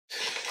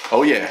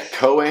Oh yeah,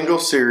 co-angle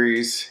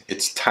series.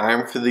 It's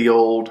time for the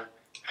old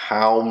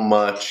how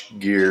much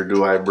gear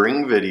do I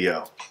bring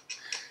video.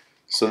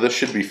 So this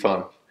should be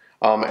fun.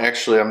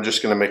 Actually, I'm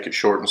just going to make it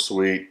short and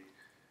sweet.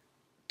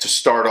 To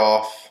start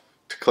off,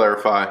 to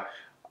clarify,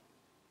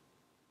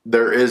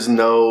 there is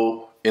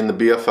no, in the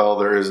BFL,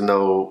 there is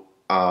no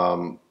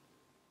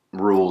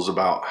rules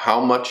about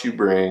how much you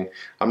bring.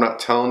 I'm not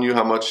telling you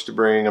how much to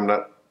bring. I'm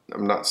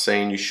not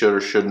saying you should or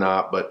should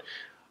not, but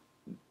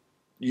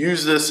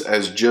use this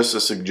as just a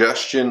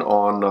suggestion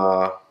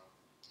on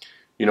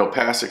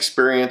past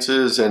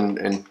experiences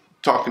and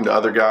talking to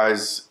other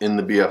guys in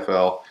the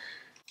BFL.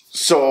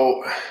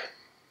 So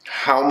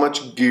how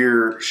much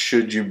gear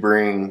should you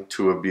bring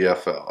to a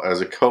BFL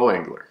as a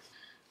co-angler?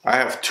 I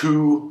have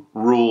two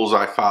rules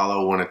I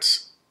follow when it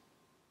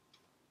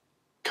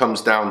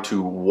comes down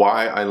to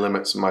why I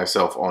limit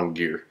myself on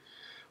gear.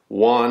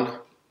 One,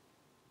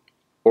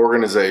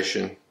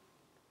 organization.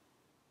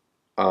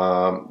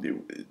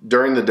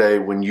 During the day,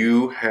 when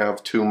you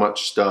have too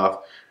much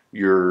stuff,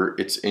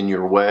 it's in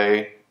your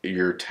way,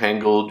 you're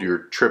tangled, you're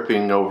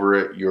tripping over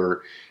it,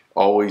 you're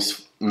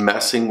always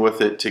messing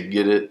with it to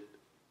get it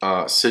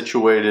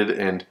situated,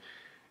 and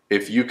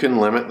if you can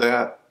limit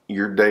that,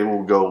 your day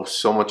will go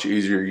so much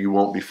easier. You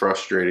won't be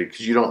frustrated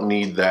because you don't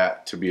need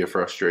that to be a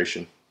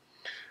frustration.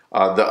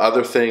 The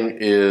other thing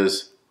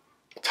is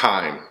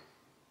time.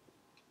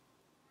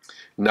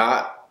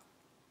 Not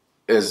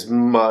as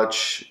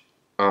much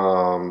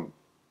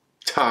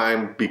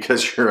time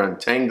because you're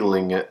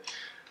untangling it,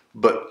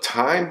 but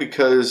time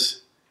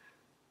because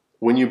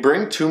when you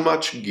bring too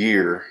much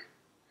gear,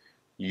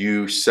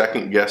 you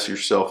second guess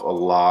yourself a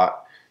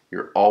lot.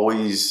 You're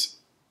always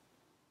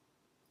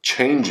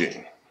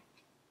changing.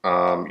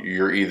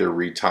 You're either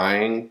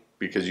retying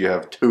because you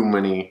have too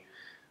many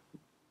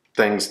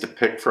things to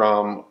pick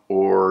from,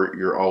 or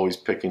you're always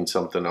picking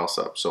something else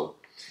up. So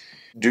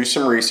do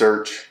some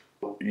research.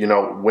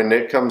 When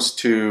it comes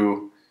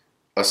to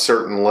a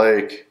certain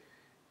lake,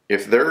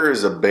 if there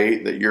is a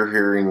bait that you're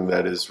hearing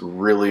that is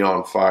really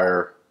on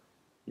fire,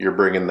 you're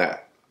bringing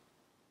that.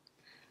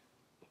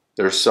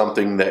 There's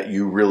something that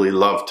you really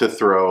love to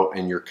throw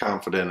and you're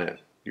confident in,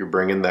 you're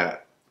bringing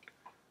that.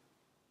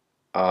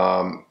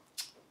 And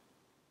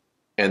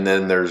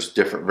then there's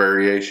different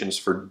variations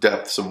for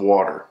depths of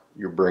water,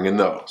 you're bringing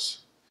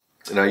those.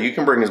 Now you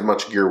can bring as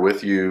much gear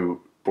with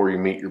you before you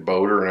meet your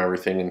boater and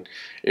everything, and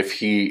if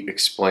he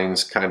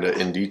explains kind of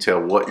in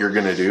detail what you're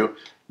going to do,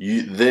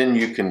 then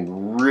you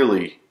can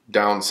really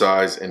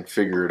downsize and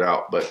figure it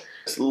out. But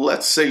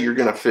let's say you're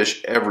going to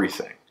fish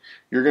everything.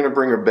 You're going to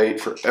bring a bait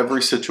for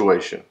every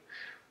situation.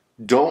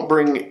 Don't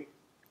bring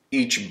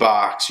each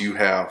box you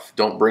have.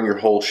 Don't bring your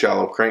whole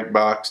shallow crank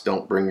box.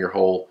 Don't bring your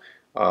whole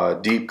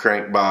deep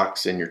crank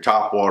box and your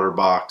top water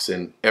box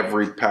and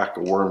every pack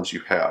of worms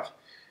you have.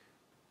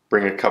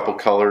 Bring a couple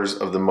colors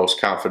of the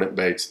most confident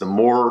baits. The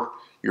more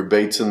your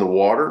bait's in the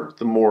water,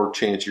 the more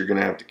chance you're going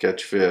to have to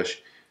catch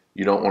fish.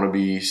 You don't want to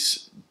be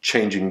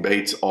changing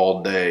baits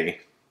all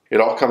day. It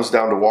all comes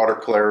down to water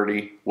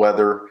clarity,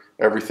 weather,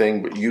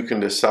 everything, but you can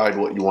decide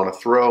what you want to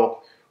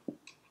throw.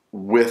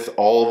 With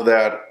all of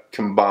that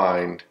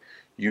combined,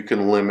 you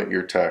can limit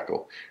your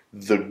tackle.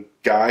 The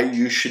guy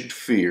you should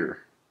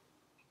fear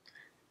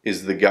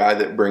is the guy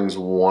that brings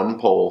one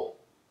pole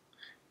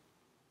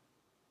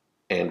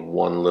and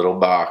one little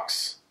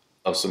box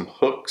of some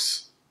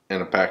hooks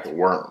and a pack of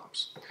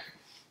worms.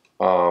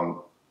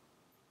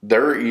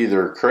 They're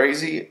either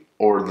crazy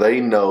or they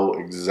know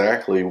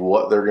exactly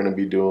what they're going to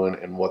be doing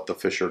and what the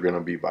fish are going to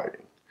be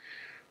biting.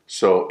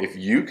 So if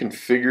you can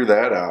figure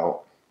that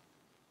out,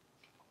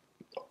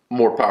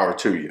 more power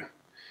to you.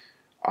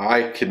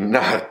 I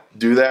cannot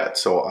do that,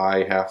 so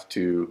I have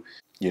to,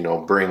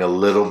 bring a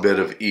little bit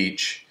of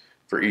each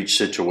for each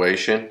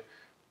situation,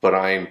 but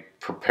I'm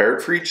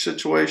prepared for each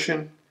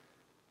situation,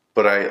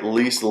 but I at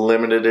least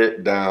limited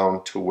it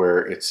down to where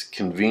it's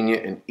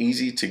convenient and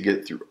easy to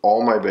get through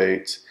all my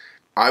baits.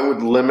 I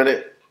would limit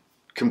it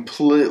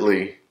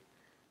completely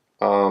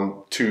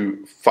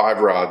to 5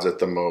 rods at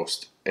the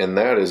most, and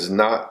that is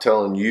not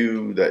telling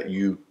you that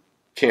you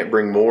can't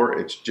bring more.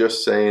 It's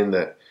just saying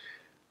that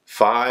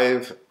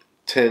 5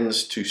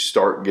 tends to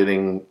start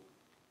getting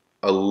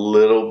a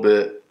little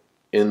bit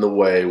in the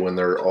way when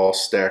they're all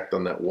stacked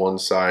on that one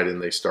side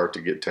and they start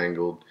to get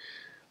tangled.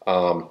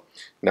 Now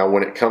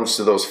when it comes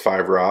to those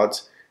 5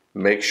 rods,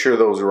 make sure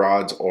those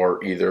rods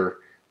are either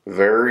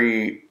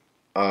very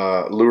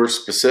lure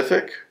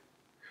specific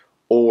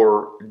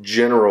or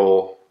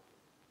general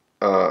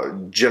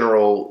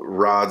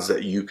rods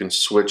that you can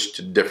switch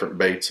to different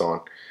baits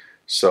on.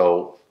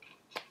 So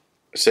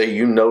say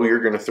you're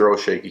going to throw a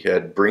shaky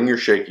head, bring your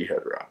shaky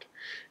head rod.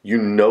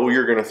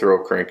 You're going to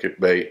throw a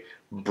crankbait,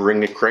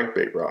 bring a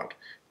crankbait rod.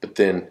 But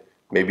then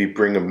maybe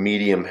bring a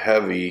medium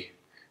heavy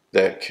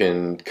that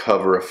can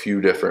cover a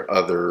few different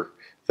other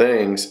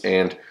things,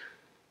 and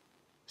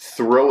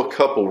throw a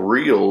couple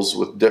reels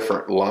with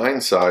different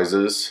line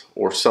sizes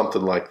or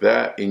something like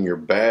that in your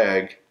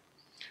bag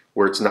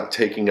where it's not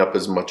taking up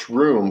as much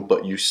room,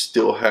 but you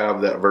still have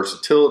that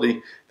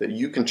versatility that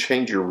you can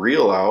change your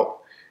reel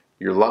out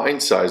your line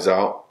size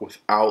out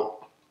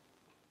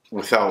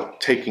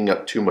without taking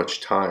up too much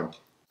time.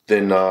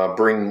 Then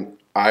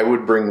I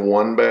would bring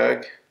one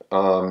bag.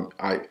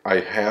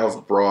 I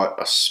have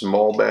brought a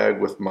small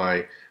bag with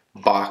my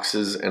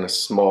boxes and a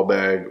small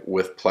bag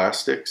with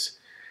plastics.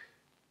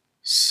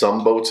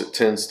 Some boats it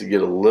tends to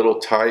get a little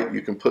tight.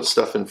 You can put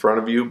stuff in front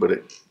of you, but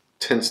it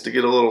tends to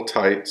get a little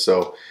tight.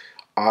 So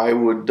I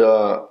would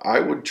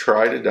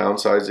try to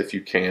downsize if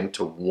you can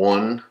to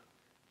one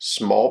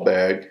small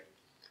bag.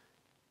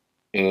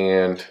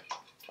 And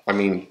I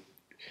mean,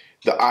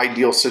 the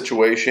ideal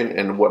situation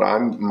and what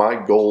my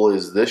goal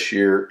is this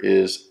year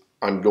is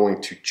I'm going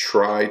to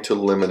try to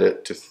limit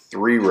it to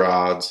 3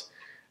 rods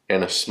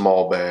and a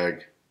small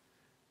bag.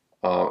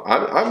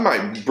 I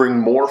might bring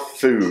more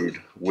food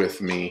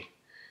with me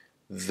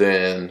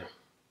than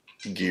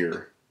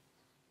gear,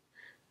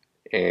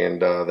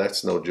 and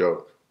that's no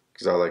joke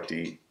because I like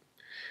to eat.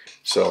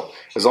 So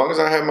as long as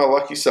I have my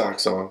lucky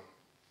socks on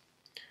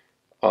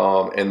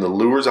and the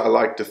lures I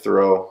like to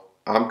throw,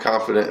 I'm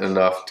confident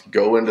enough to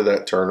go into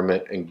that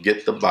tournament and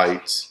get the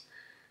bites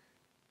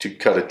to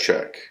cut a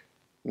check.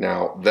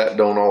 Now, that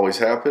don't always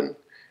happen.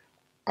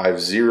 I've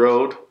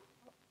zeroed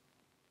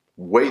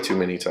way too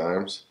many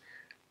times,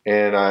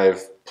 and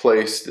I've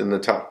placed in the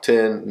top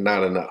 10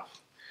 not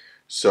enough.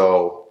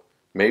 So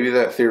maybe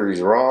that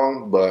theory's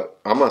wrong, but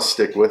I'm going to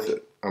stick with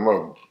it. I'm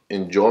going to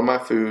enjoy my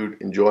food,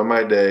 enjoy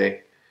my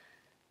day,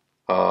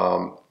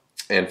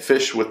 and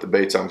fish with the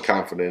baits I'm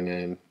confident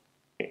in,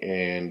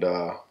 and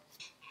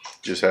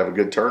just have a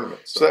good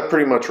tournament. So that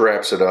pretty much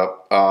wraps it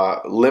up.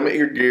 Limit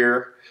your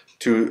gear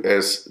to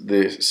as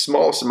the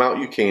smallest amount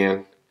you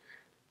can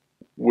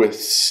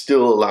with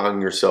still allowing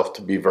yourself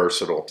to be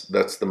versatile.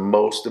 That's the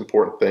most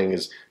important thing,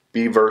 is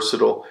be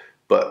versatile,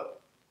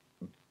 but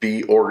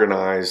be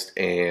organized,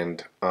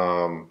 and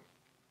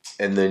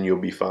then you'll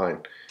be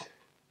fine.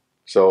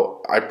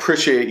 So I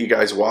appreciate you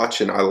guys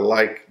watching. I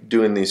like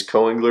doing these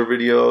co-angler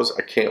videos.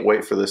 I can't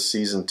wait for this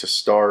season to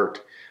start.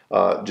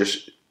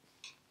 Just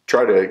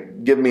try to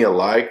give me a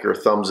like or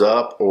thumbs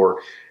up, or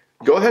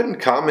go ahead and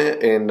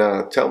comment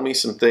and tell me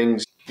some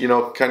things, you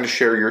know, kind of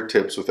share your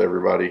tips with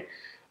everybody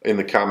in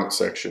the comment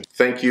section.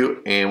 Thank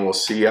you, and we'll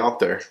see you out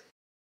there.